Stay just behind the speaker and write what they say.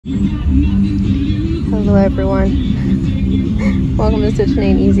Hello everyone. Welcome to Stitching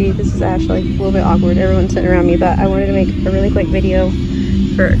Ain't Easy. This is Ashley. A little bit awkward, everyone's sitting around me, but I wanted to make a really quick video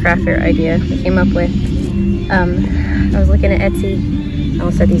for a craft fair idea we came up with. I was looking at Etsy.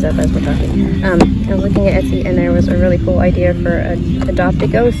 I'll set these up as we're talking. I was looking at Etsy and there was a really cool idea for an adopt a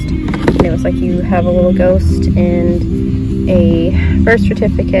ghost. And it was like you have a little ghost and a birth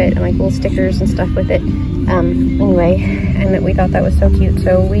certificate and like little stickers and stuff with it. Anyway, and we thought that was so cute,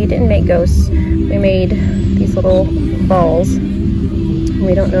 so we didn't make ghosts. We made these little balls.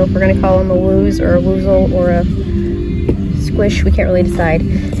 We don't know if we're gonna call them a wooz or a woozle or a squish. We can't really decide.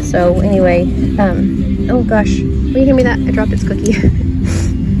 So anyway, oh gosh, will you give me that? I dropped its cookie.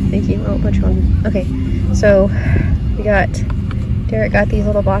 Thank you. Oh, which one? Okay, so we got, Derek got these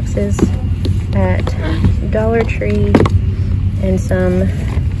little boxes at Dollar Tree and some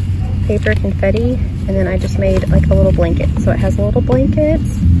paper confetti, and then I just made like a little blanket. So it has little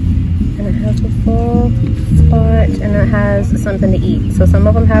blankets and it has a full spot and it has something to eat. So some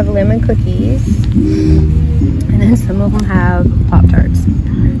of them have lemon cookies and then some of them have Pop-Tarts.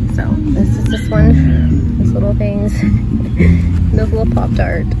 So this is this one, these little things, this little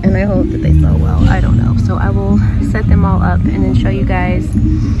Pop-Tart, and I hope that they sell well. I don't know. So I will set them all up and then show you guys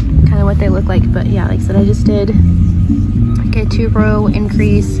kind of what they look like. But yeah, like I said, I just did like a 2-row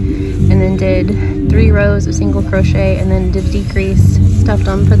increase and then did 3 rows of single crochet and then did decrease, stuffed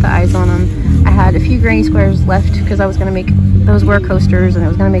them, put the eyes on them. I had a few granny squares left because I was gonna make, those were coasters and I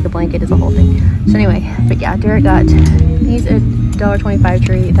was gonna make a blanket as a whole thing. So anyway, but yeah, Derek got these at $1.25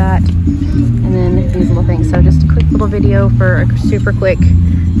 tree, that, and then these little things. So just a quick little video for a super quick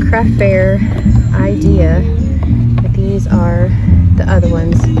craft fair idea. But these are the other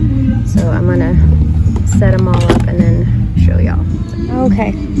ones. So I'm gonna set them all up and then show y'all.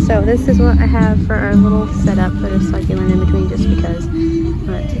 Okay, so this is what I have for our little setup. Put a succulent in between just because.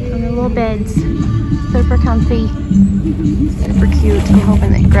 But on the little beds, super comfy, super cute. I'm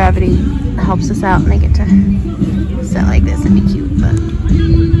hoping that gravity helps us out and they get to sit like this and be cute, but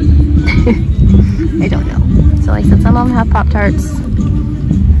I don't know. So like I said, some of them have Pop-Tarts,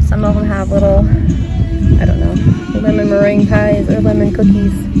 some of them have little, I don't know, lemon meringue pies or lemon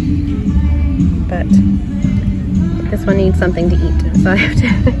cookies, but this one needs something to eat, so I have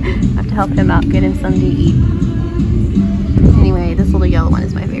to help him out, get him something to eat. Anyway, this little yellow one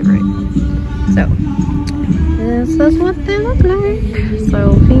is my favorite. So this is what they look like.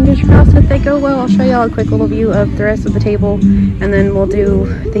 So fingers crossed that they go well. I'll show y'all a quick little view of the rest of the table, and then we'll do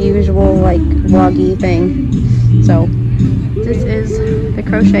the usual like vloggy thing. So this is the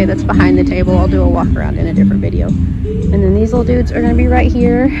crochet that's behind the table. I'll do a walk around in a different video. And then these little dudes are gonna be right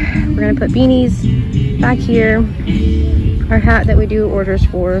here. We're gonna put beanies back here. Our hat that we do orders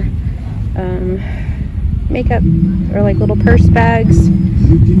for, makeup, or like little purse bags,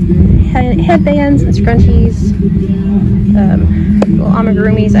 headbands and scrunchies, little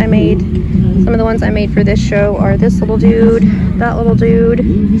amigurumis I made. Some of the ones I made for this show are this little dude, that little dude,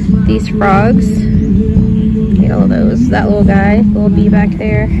 these frogs, made all of those, that little guy, little bee back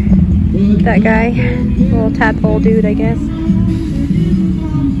there, that guy, little tadpole dude I guess.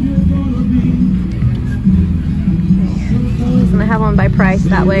 And I have one by price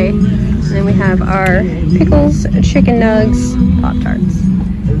that way. And then we have our pickles, chicken nugs, Pop-Tarts.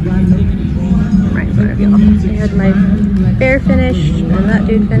 Right in front of y'all. I had my bear finished and that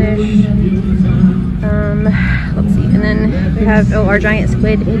dude finished. Let's see. And then we have, oh, our giant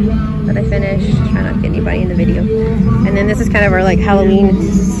squid that I finished. Try not to get anybody in the video. And then this is kind of our like Halloween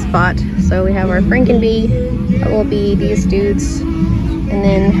spot. So we have our Frankenbee, that will be these dudes, and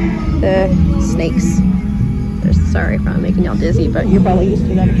then the snakes. Sorry if I'm making y'all dizzy, but you're probably used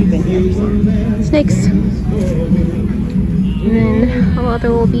to that if you've been here. So. Snakes. And then all other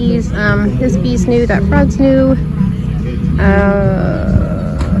little bees. This bee's new, that frog's new.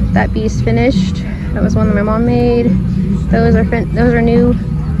 That bee's finished. That was one that my mom made. Those are new.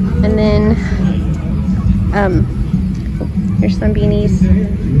 And then here's some beanies.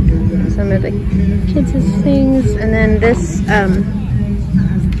 Some of the kids' things. And then this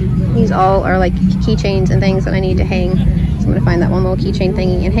these all are like keychains and things that I need to hang. So I'm gonna find that one little keychain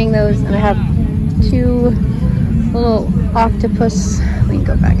thingy and hang those. And I have 2 little octopus. Let me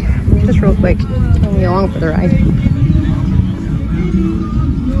go back just real quick. I'll be along for the ride.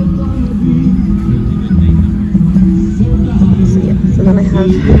 So yeah, so then I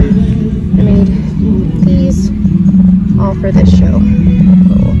made these all for this show.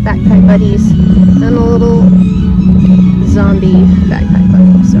 Little backpack buddies and a little zombie backpack buddy.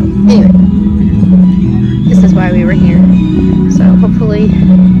 So anyway, this is why we were here. So hopefully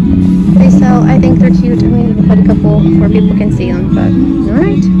they sell. I think they're cute. I'm going to put a couple where people can see them, but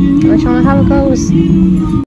alright, I'll let y'all know how it goes.